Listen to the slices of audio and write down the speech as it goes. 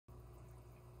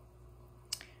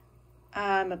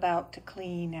I'm about to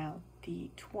clean out the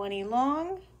 20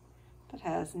 long that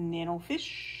has nano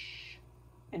fish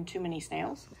and too many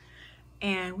snails.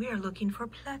 And we are looking for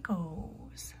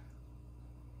plecos.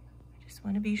 I just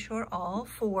want to be sure all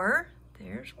four,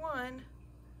 there's one.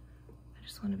 I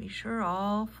just want to be sure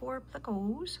all four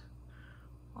plecos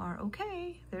are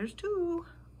okay. There's two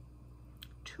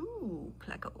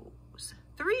plecos,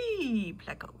 3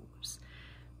 plecos.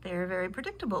 They're very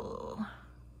predictable.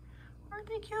 Aren't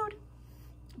they cute?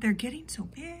 They're getting so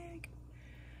big.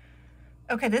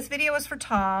 Okay, this video is for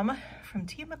Tom from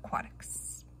TM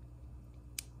Aquatics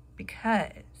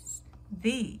because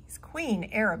these Queen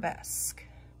Arabesque,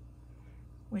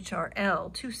 which are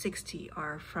L260,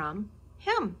 are from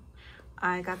him.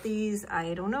 I got these,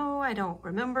 I don't know, I don't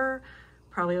remember,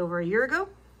 probably over a year ago,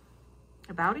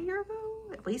 about a year ago,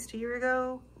 at least a year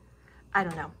ago, I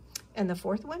don't know. And the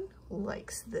fourth one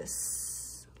likes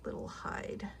this little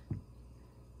hide.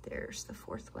 There's the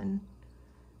fourth one.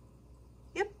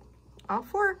 Yep, all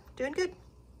four doing good.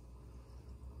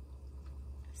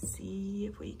 Let's see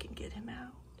if we can get him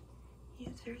out. He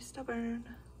is very stubborn.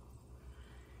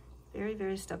 Very,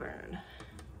 very stubborn.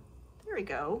 There we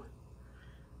go.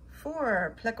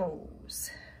 4 plecos.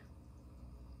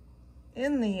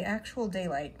 In the actual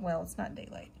daylight. Well, it's not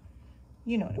daylight.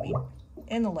 You know what I mean.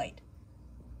 In the light.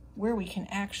 Where we can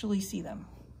actually see them.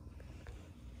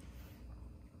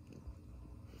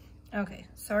 Okay,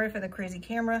 sorry for the crazy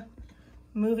camera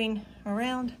moving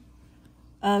around.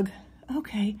 Ugh,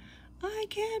 okay. I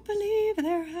can't believe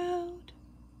they're out.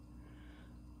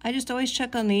 I just always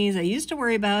check on these. I used to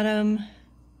worry about them.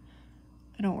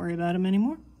 I don't worry about them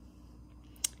anymore.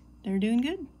 They're doing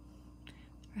good.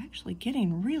 They're actually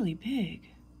getting really big.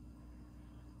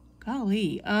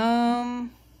 Golly, I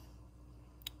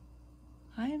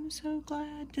am so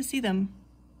glad to see them.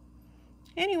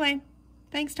 Anyway,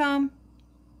 thanks, Tom.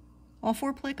 All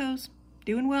 4 plecos,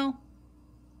 doing well.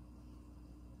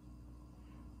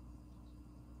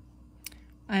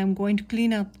 I am going to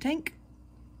clean out the tank,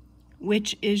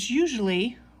 which is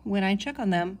usually when I check on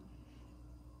them.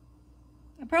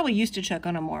 I probably used to check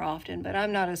on them more often, but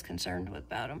I'm not as concerned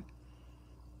about them.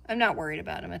 I'm not worried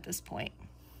about them at this point.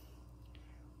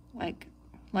 Like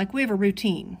we have a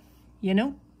routine, you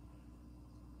know?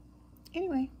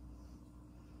 Anyway,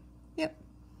 yep,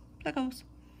 plecos.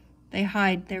 They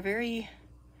hide. They're very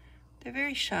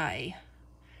shy,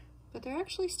 but they're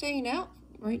actually staying out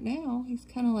right now. He's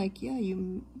kind of like, yeah,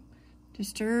 you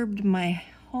disturbed my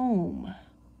home.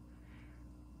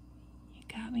 You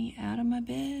got me out of my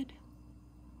bed.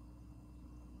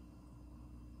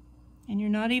 And you're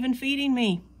not even feeding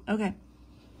me. Okay.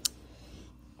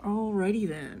 Alrighty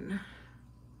then.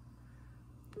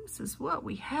 This is what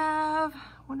we have.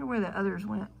 Wonder where the others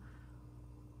went.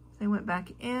 They went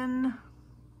back in.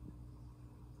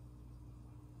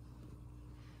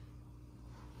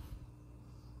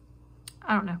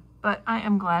 I don't know, but I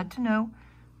am glad to know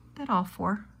that all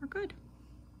 4 are good.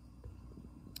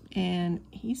 And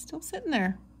he's still sitting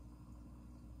there.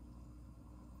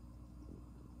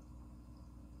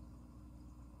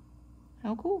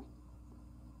 How cool.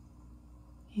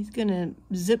 He's gonna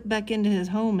zip back into his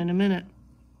home in a minute.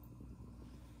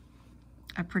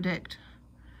 I predict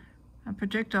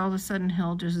all of a sudden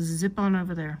he'll just zip on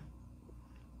over there.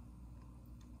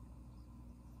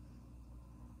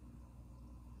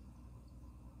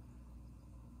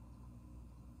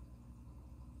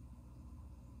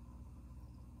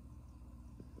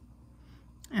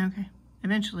 Okay,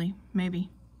 eventually, maybe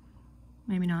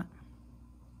not.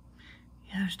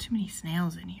 Yeah, there's too many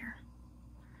snails in here.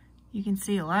 You can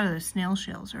see a lot of the snail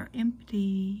shells are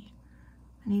empty.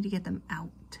 I need to get them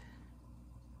out.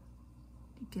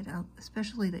 Get out,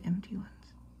 especially the empty ones.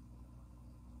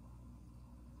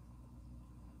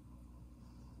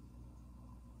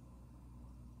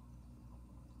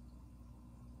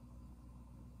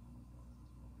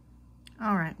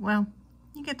 All right, well,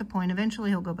 you get the point. Eventually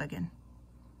he'll go back in.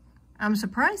 I'm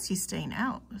surprised he's staying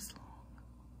out this long.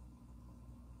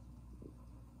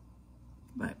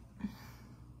 But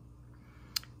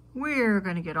we're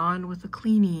gonna get on with the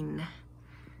cleaning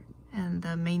and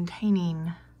the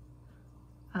maintaining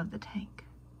of the tank.